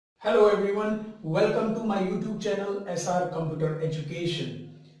Hello everyone, welcome to my YouTube channel SR Computer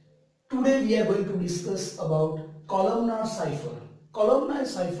Education. Today we are going to discuss about Columnar Cipher. Columnar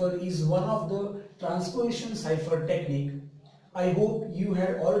Cipher is one of the transposition cipher technique. I hope you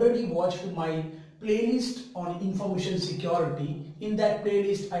had already watched my playlist on information security. In that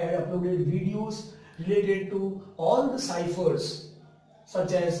playlist I had uploaded videos related to all the ciphers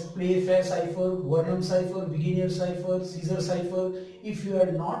such as Playfair cipher, Vernam cipher, Beginner cipher, Caesar cipher. If you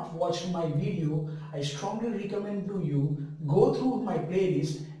have not watched my video, I strongly recommend to you go through my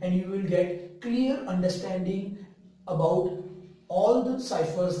playlist and you will get clear understanding about all the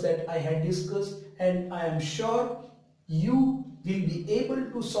ciphers that I had discussed, and I am sure you will be able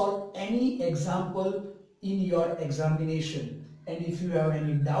to solve any example in your examination. And if you have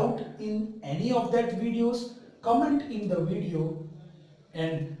any doubt in any of that videos, comment in the video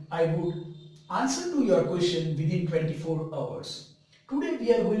and I would answer to your question within 24 hours. Today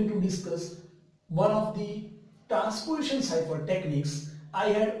we are going to discuss one of the transposition cipher techniques.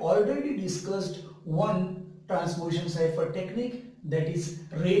 I had already discussed one transposition cipher technique, that is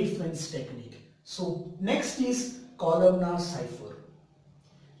ring-fence technique. So next is columnar cipher.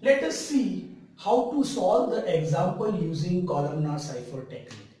 Let us see how to solve the example using columnar cipher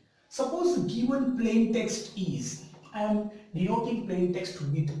technique. Suppose the given plain text is, I am denoting plain text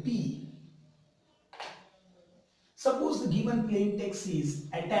with P. Suppose the given plain text is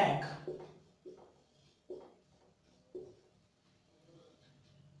attack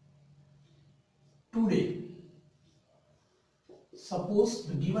today. Suppose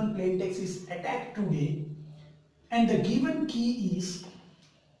the given plain text is attack today and the given key is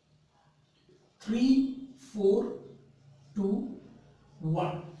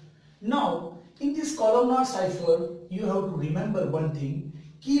 3421. Now in this columnar cipher, you have to remember one thing.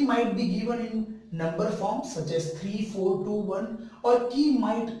 Key might be given in number form such as 3421, or key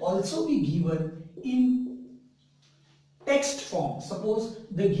might also be given in text form. Suppose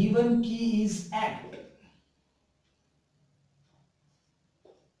the given key is act.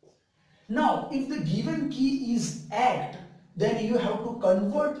 Now if the given key is act, then you have to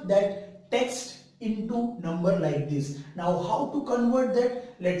convert that text into number like this. Now how to convert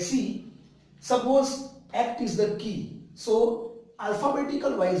that? Let's see. Suppose act is the key. So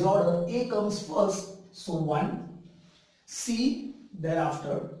alphabetical wise order, A comes first, so 1, C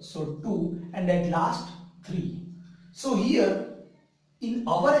thereafter, so 2, and at last 3. So here in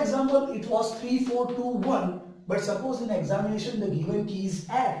our example it was 3421, but suppose in examination the given key is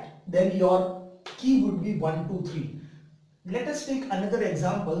act, then your key would be 1, 2, 3. Let us take another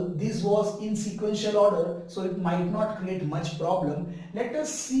example. This was in sequential order, so it might not create much problem. Let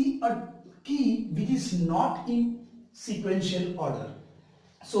us see a key which is not in sequential order.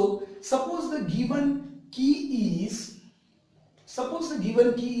 So suppose the given key is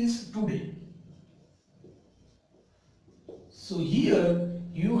today. So here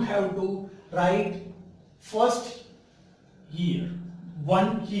you have to write first here,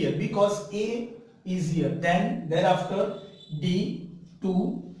 1 here, because A is here, then thereafter D,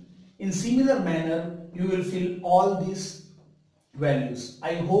 2. In similar manner you will fill all these values.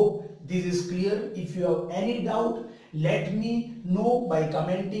 I hope this is clear. If you have any doubt, let me know by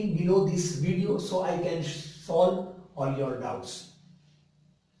commenting below this video so I can solve all your doubts.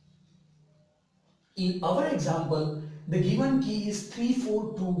 In our example, the given key is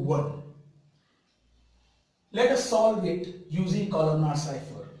 3421. Let us solve it using columnar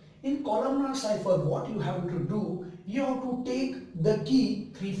cipher. In columnar cipher, what you have to do, you have to take the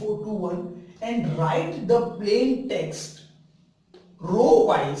key 3421 and write the plain text row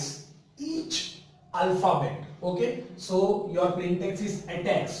wise each alphabet. Okay, so your plain text is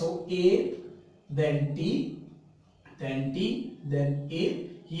attack, so A, then T, then T, then A.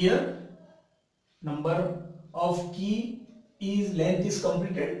 Here number of key is length is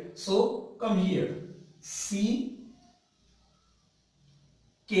completed, so come here, C,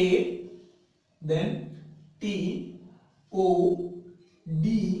 K, then T, O,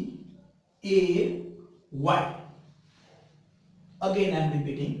 D, A, Y. Again I am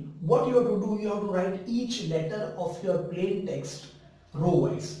repeating. What you have to do, you have to write each letter of your plain text row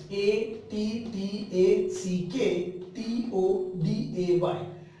wise. A, T, T, A, C, K, T, O, D, A, Y.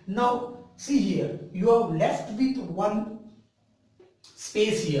 Now see here, you have left with one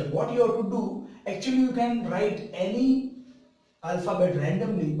space here. What you have to do, actually you can write any alphabet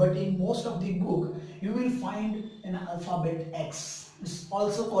randomly, but in most of the book you will find an alphabet X. It's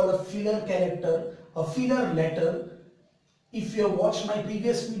also called a filler character, a filler letter. If you have watched my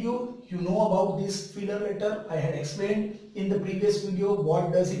previous video, you know about this filler letter. I had explained in the previous video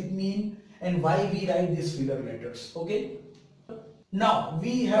what does it mean and why we write these filler letters. Okay. Now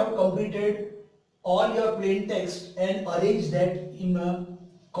we have completed all your plain text and arranged that in a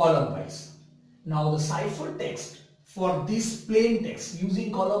column wise. Now the cipher text for this plain text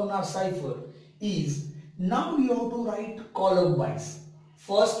using columnar cipher is, now you have to write column wise.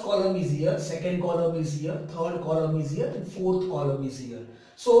 First column is here, second column is here, third column is here, and fourth column is here.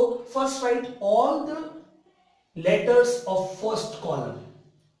 So first write all the letters of first column,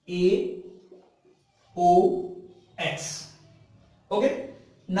 A, O, X. Okay.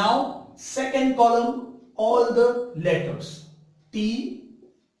 Now second column, all the letters, T,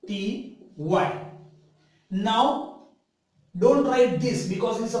 T, Y. Now don't write this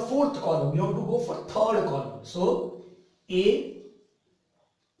because it's a fourth column. You have to go for third column. So A,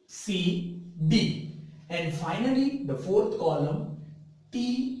 C, D, and finally the fourth column,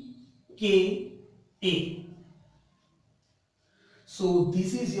 T, K, A. So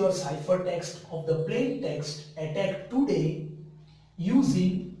this is your ciphertext of the plain text attack today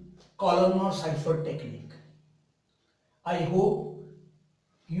using columnar cipher technique. I hope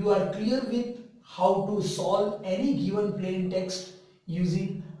you are clear with how to solve any given plain text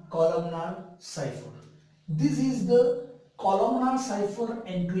using columnar cipher. This is the columnar cipher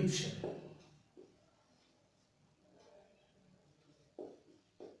encryption.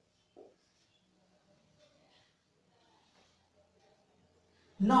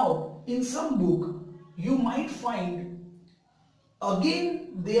 Now in some book you might find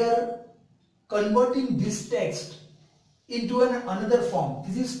again they are converting this text into another form.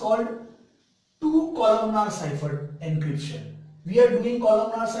 This is called two columnar cipher encryption. We are doing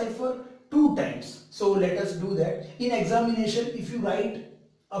columnar cipher 2 times. So let us do that. In examination, if you write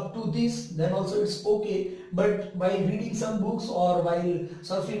up to this, then also it's okay. But by reading some books or while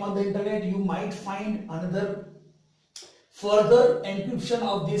surfing on the internet, you might find another further encryption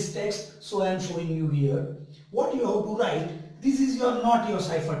of this text. So I am showing you here. What you have to write, this is not your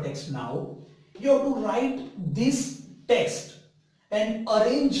ciphertext now. You have to write this text and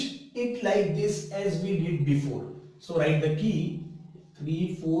arrange it like this as we did before. So write the key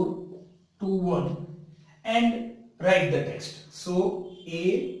 3, 4, 2, 1 and write the text. So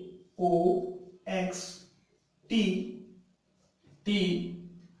A, O, X, T, T,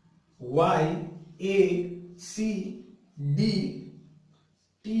 Y, A, C, D,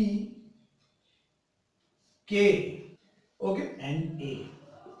 T, K, okay, and A.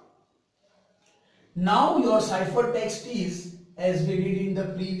 Now your ciphertext is, as we did in the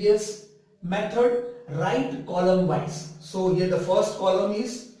previous method, write column wise. So here the first column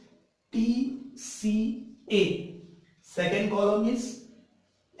is T, C, A. Second column is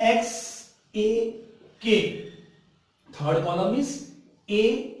X, A, K. Third column is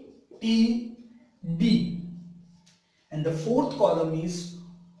A, T, D. And the fourth column is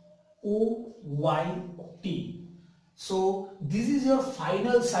O, Y, T. So this is your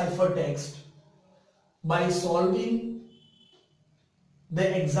final ciphertext by solving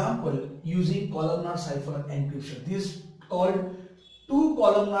the example using columnar cipher encryption. This is called two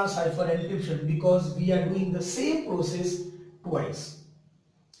columnar cipher encryption because we are doing the same process twice.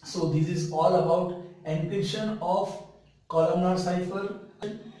 So this is all about encryption of columnar cipher.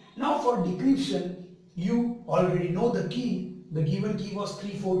 Now for decryption, you already know the key. The given key was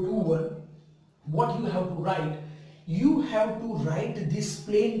 3421. What you have to write? You have to write this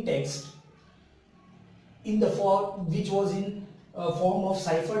plain text in the form which was in form of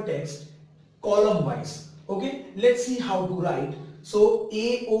ciphertext column wise. Okay, let's see how to write. So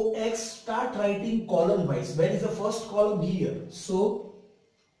AOX, start writing column wise. Where is the first column? Here. So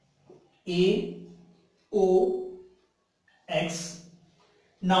AOX.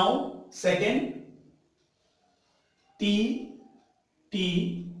 Now second TTY.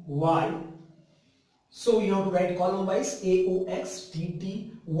 So you have to write column wise AOX,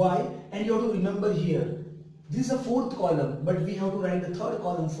 TTY, and you have to remember here this is a fourth column, but we have to write the third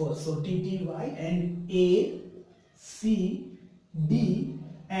column first. So TTY and A, C, D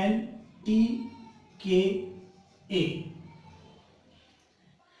and T, K, A.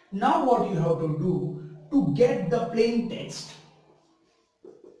 Now what you have to do to get the plain text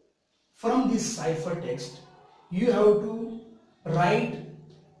from this ciphertext, you have to write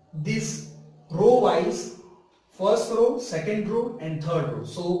this row wise, first row, second row and third row.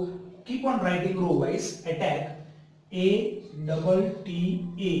 So keep on writing row wise. Attack A double T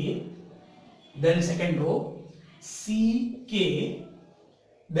A, then second row C K,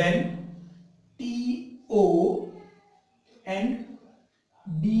 then T O and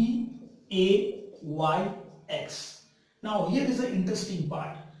D A Y X. Now here is the interesting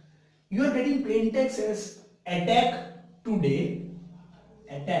part. You are getting plain text as attack today,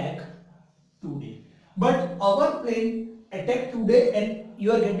 but our plain attack today and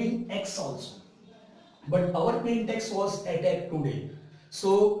you are getting X also. But our plain text was attack today.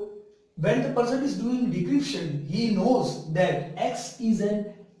 So when the person is doing decryption, he knows that X is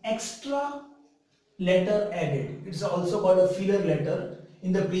an extra letter added. It's also called a filler letter.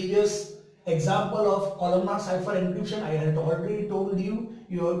 In the previous example of columnar cipher encryption, I had already told you,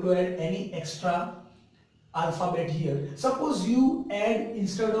 you have to add any extra alphabet here. Suppose you add,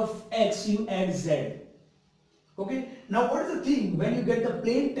 instead of X, you add Z. Okay. Now what is the thing? When you get the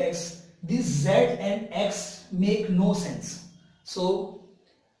plain text, this Z and X make no sense. So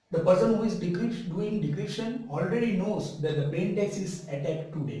the person who is doing decryption already knows that the plain text is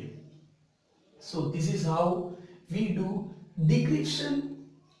attack today. So this is how we do decryption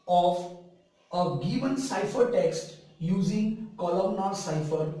of a given cipher text using columnar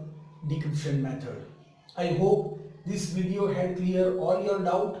cipher decryption method. I hope this video had cleared all your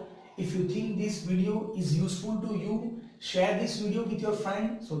doubt. If you think this video is useful to you, share this video with your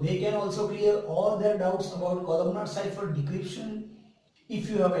friend so they can also clear all their doubts about columnar cipher decryption. If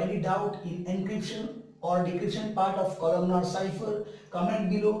you have any doubt in encryption or decryption part of columnar cipher, comment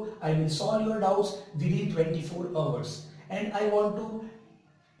below. I will solve your doubts within 24 hours. And I want to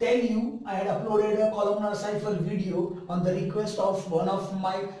tell you, I had uploaded a columnar cipher video on the request of one of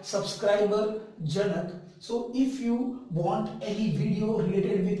my subscriber, Janak. So if you want any video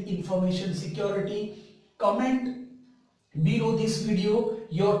related with information security, comment below this video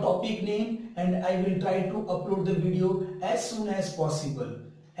your topic name and I will try to upload the video as soon as possible.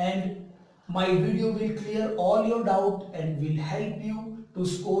 And my video will clear all your doubt and will help you to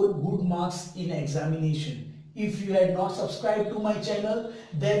score good marks in examination. If you had not subscribed to my channel,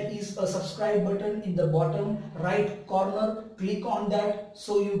 there is a subscribe button in the bottom right corner. Click on that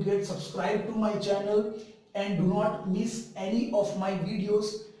so you get subscribed to my channel and do not miss any of my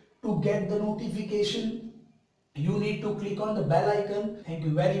videos. To get the notification, you need to click on the bell icon. Thank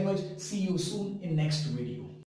you very much. See you soon in next video.